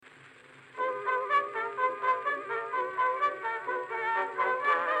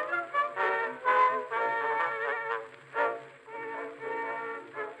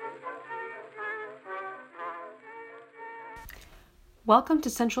Welcome to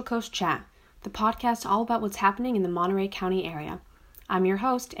Central Coast Chat, the podcast all about what's happening in the Monterey County area. I'm your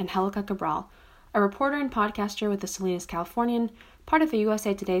host, Angelica Cabral, a reporter and podcaster with the Salinas Californian, part of the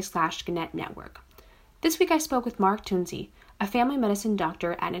USA Today/Gannett network. This week I spoke with Mark Tunzi, a family medicine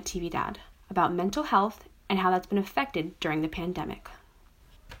doctor at Natividad, about mental health and how that's been affected during the pandemic.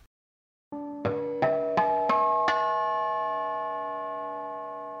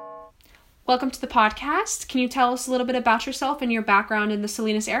 Welcome to the podcast. Can you tell us a little bit about yourself and your background in the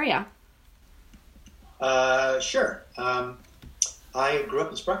Salinas area? Sure. I grew up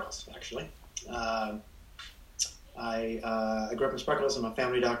in Spreckels, actually. I grew up in Spreckels. I'm a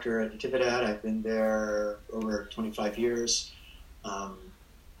family doctor at Natividad. I've been there over 25 years.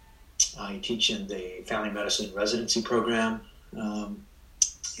 I teach in the family medicine residency program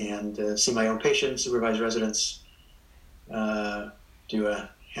and see my own patients, supervise residents, do a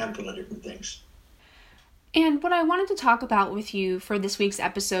handful of different things. And what I wanted to talk about with you for this week's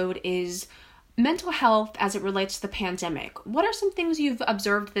episode is mental health as it relates to the pandemic. What are some things you've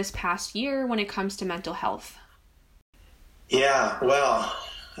observed this past year when it comes to mental health? Yeah, well,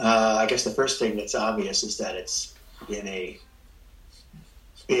 I guess the first thing that's obvious is that it's been a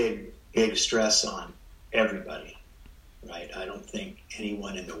big stress on everybody, right? I don't think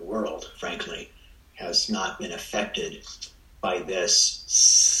anyone in the world, frankly, has not been affected by this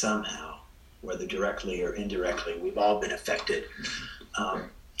somehow, whether directly or indirectly. We've all been affected.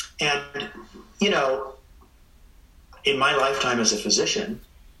 And, you know, in my lifetime as a physician,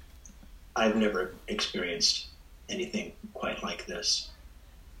 I've never experienced anything quite like this.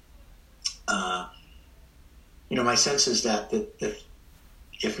 My sense is that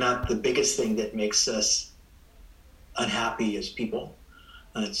if not the biggest thing that makes us unhappy as people,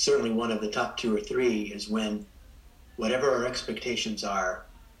 it's certainly one of the top two or three, is when whatever our expectations are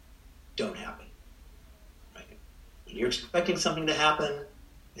don't happen. Right? When you're expecting something to happen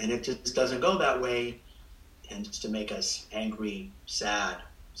and it just doesn't go that way, it tends to make us angry, sad,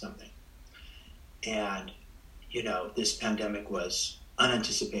 something. And, this pandemic was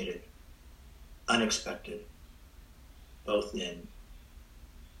unanticipated, unexpected, both in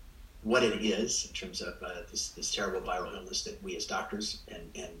what it is in terms of this terrible viral illness that we as doctors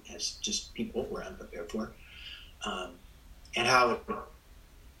and as just people were unprepared for, and how it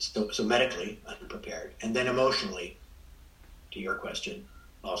so medically unprepared, and then emotionally, to your question,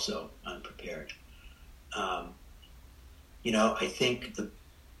 also unprepared. I think the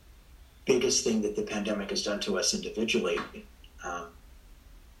biggest thing that the pandemic has done to us individually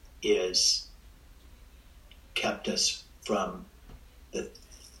is kept us from the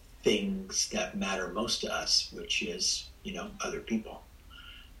things that matter most to us, which is, other people.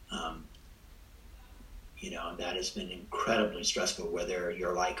 That has been incredibly stressful, whether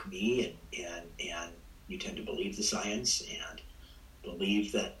you're like me and you tend to believe the science and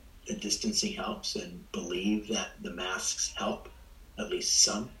believe that the distancing helps and believe that the masks help, at least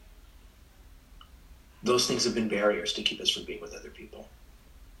some. Those things have been barriers to keep us from being with other people,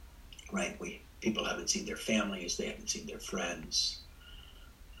 right? People haven't seen their families, they haven't seen their friends.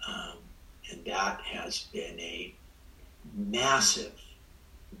 And that has been a massive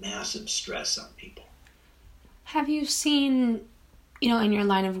stress on people. Have you seen, in your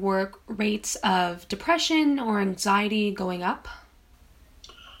line of work, rates of depression or anxiety going up?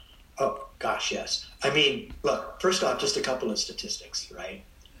 Oh, gosh, yes. I mean, look, first off, just a couple of statistics, right?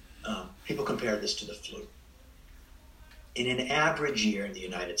 People compare this to the flu. In an average year in the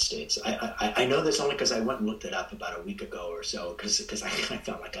United States, I know this only because I went and looked it up about a week ago or so, because I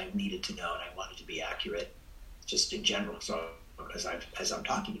felt like I needed to know and I wanted to be accurate, just in general, so as I'm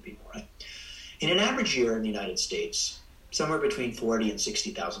talking to people, right? In an average year in the United States, somewhere between 40 and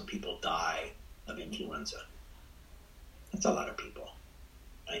 60,000 people die of influenza. That's a lot of people.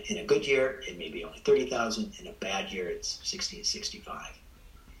 Right? In a good year, it may be only 30,000. In a bad year, it's 60 and 65.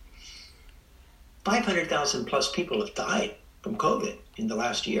 500,000 plus people have died from COVID in the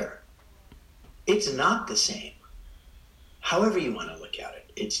last year. It's not the same. However you want to look at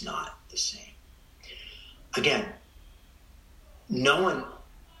it, it's not the same. Again, no one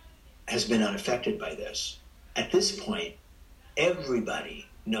has been unaffected by this. At this point, everybody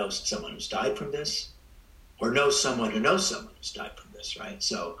knows someone who's died from this, or knows someone who knows someone who's died from this, right?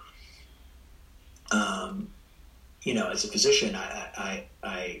 So, as a physician, I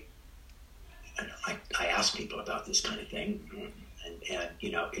ask people about this kind of thing, and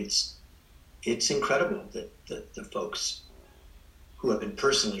it's incredible that the folks who have been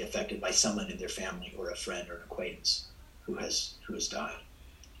personally affected by someone in their family or a friend or an acquaintance who has died,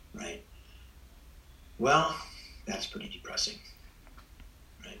 right? Well, that's pretty depressing,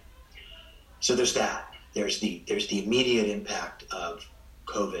 right? So there's that. there's the immediate impact of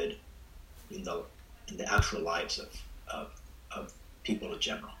COVID in the actual lives of people in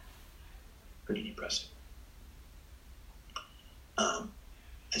general. Pretty depressing.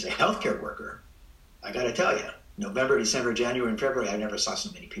 As a healthcare worker, I got to tell you, November, December, January, and February, I never saw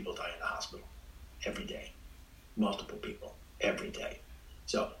so many people die in the hospital every day. Multiple people every day.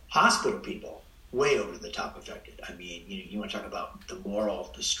 So hospital people, way over the top affected. I mean, you want to talk about the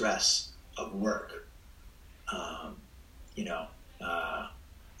moral distress of work.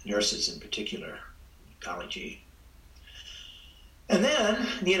 Nurses in particular, golly gee. And then,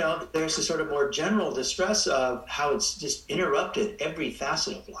 there's the sort of more general distress of how it's just interrupted every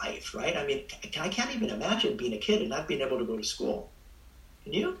facet of life, right? I mean, I can't even imagine being a kid and not being able to go to school.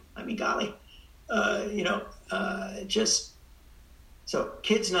 Can you? I mean, golly. So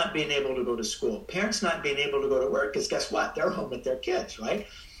kids not being able to go to school, parents not being able to go to work, because guess what? They're home with their kids, right?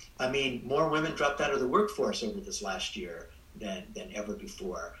 I mean, more women dropped out of the workforce over this last year than ever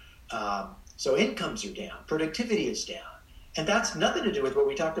before. So incomes are down, productivity is down. And that's nothing to do with what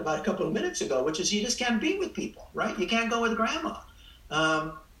we talked about a couple of minutes ago, which is you just can't be with people, right? You can't go with grandma.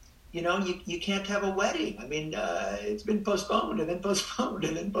 You can't have a wedding. I mean, it's been postponed and then postponed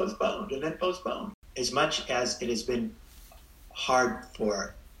and then postponed and then postponed. As much as it has been hard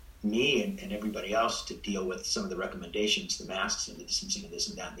for me and everybody else to deal with some of the recommendations, the masks and the distancing and this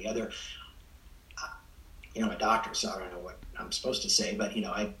and that and the other, I'm a doctor, so I don't know what I'm supposed to say, but,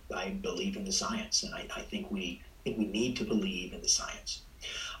 I believe in the science, and I think we need to believe in the science.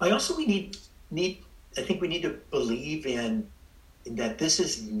 I also I think we need to believe in that this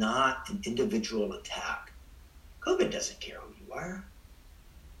is not an individual attack. COVID doesn't care who you are,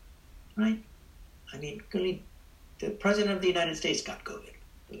 right? I mean, the President of the United States got COVID,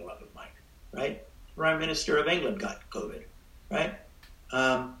 for the love of Mike, right? Prime Minister of England got COVID, right?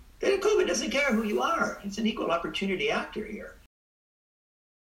 COVID doesn't care who you are. It's an equal opportunity actor here.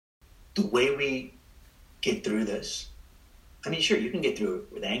 The way we get through this, I mean, sure, you can get through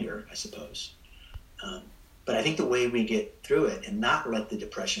it with anger, I suppose. But I think the way we get through it and not let the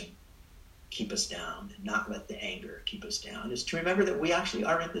depression keep us down and not let the anger keep us down is to remember that we actually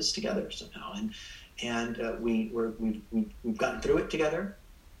are in this together somehow. And we've gotten through it together,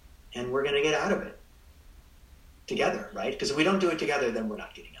 and we're going to get out of it together, right? Because if we don't do it together, then we're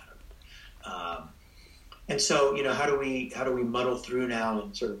not getting out of it. And so, how do we muddle through now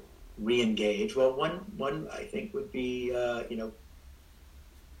and sort of re-engage? Well, one I think would be, and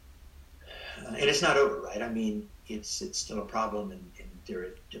it's not over, right? I mean, it's still a problem, and there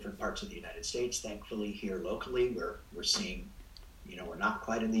are different parts of the United States. Thankfully, here locally, we're seeing, we're not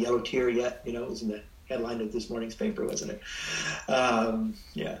quite in the yellow tier yet. It was in the headline of this morning's paper, wasn't it?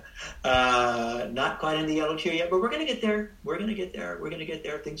 Not quite in the yellow tier yet, but we're going to get there. We're going to get there. We're going to get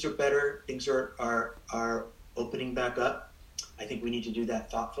there. Things are better. Things are opening back up. I think we need to do that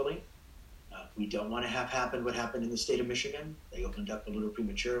thoughtfully. We don't want to have happen what happened in the state of Michigan. They opened up a little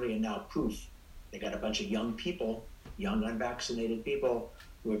prematurely, and now poof, they got a bunch of young people, young unvaccinated people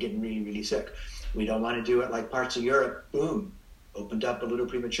who are getting really, really sick. We don't want to do it like parts of Europe. Boom, opened up a little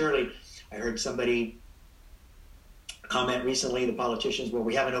prematurely. I heard somebody comment recently, the politicians, well,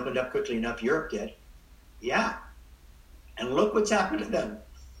 we haven't opened up quickly enough. Europe did. Yeah. And look what's happened to them.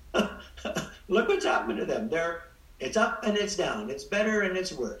 Look what's happened to them. It's up and it's down. It's better and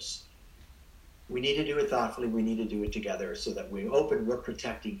it's worse. We need to do it thoughtfully. We need to do it together so that we're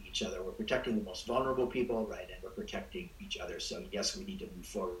protecting each other. We're protecting the most vulnerable people, right? And we're protecting each other. So yes, we need to move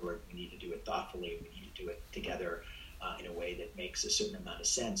forward. We need to do it thoughtfully. We need to do it together in a way that makes a certain amount of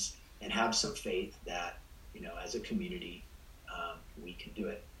sense, and have some faith that, as a community, we can do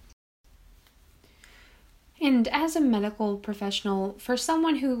it. And as a medical professional, for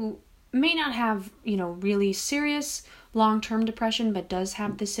someone who may not have, really serious long-term depression, but does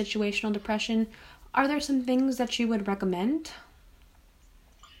have this situational depression, are there some things that you would recommend?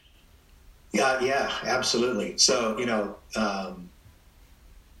 Yeah, absolutely. So,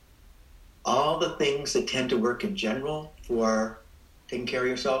 all the things that tend to work in general for taking care of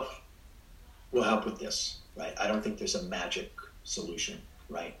yourself will help with this, right? I don't think there's a magic solution,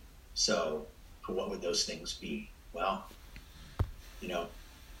 right? So what would those things be? Well,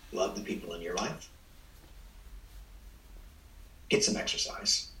 love the people in your life. Get some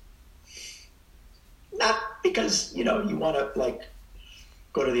exercise. Not because, you want to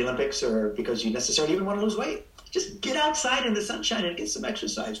go to the Olympics or because you necessarily even want to lose weight. Just get outside in the sunshine and get some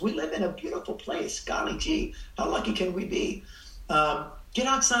exercise. We live in a beautiful place. Golly gee, how lucky can we be? Get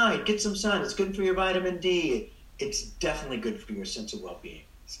outside, get some sun. It's good for your vitamin D. It's definitely good for your sense of well-being.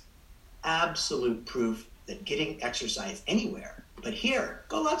 It's absolute proof that getting exercise anywhere, but here,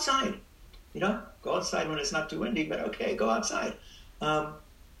 go outside. Go outside when it's not too windy, but okay, go outside.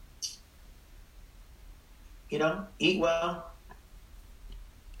 Eat well.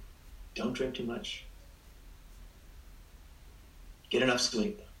 Don't drink too much. Get enough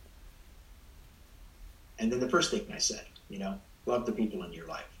sleep. And then the first thing I said, love the people in your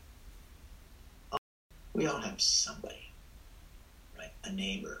life. We all have somebody, right? A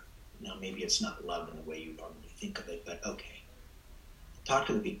neighbor. Now, maybe it's not love in the way you normally think of it, but okay. Talk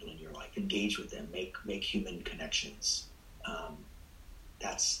to the people in your life. Engage with them. Make human connections.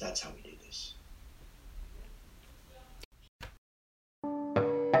 That's how we do this.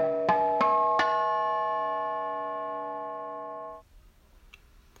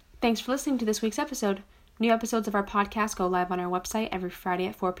 Thanks for listening to this week's episode. New episodes of our podcast go live on our website every Friday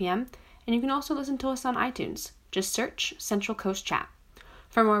at 4 p.m., and you can also listen to us on iTunes. Just search Central Coast Chat.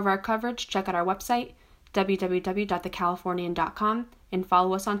 For more of our coverage, check out our website, www.thecalifornian.com, and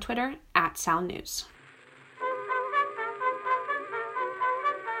follow us on Twitter @SalNews.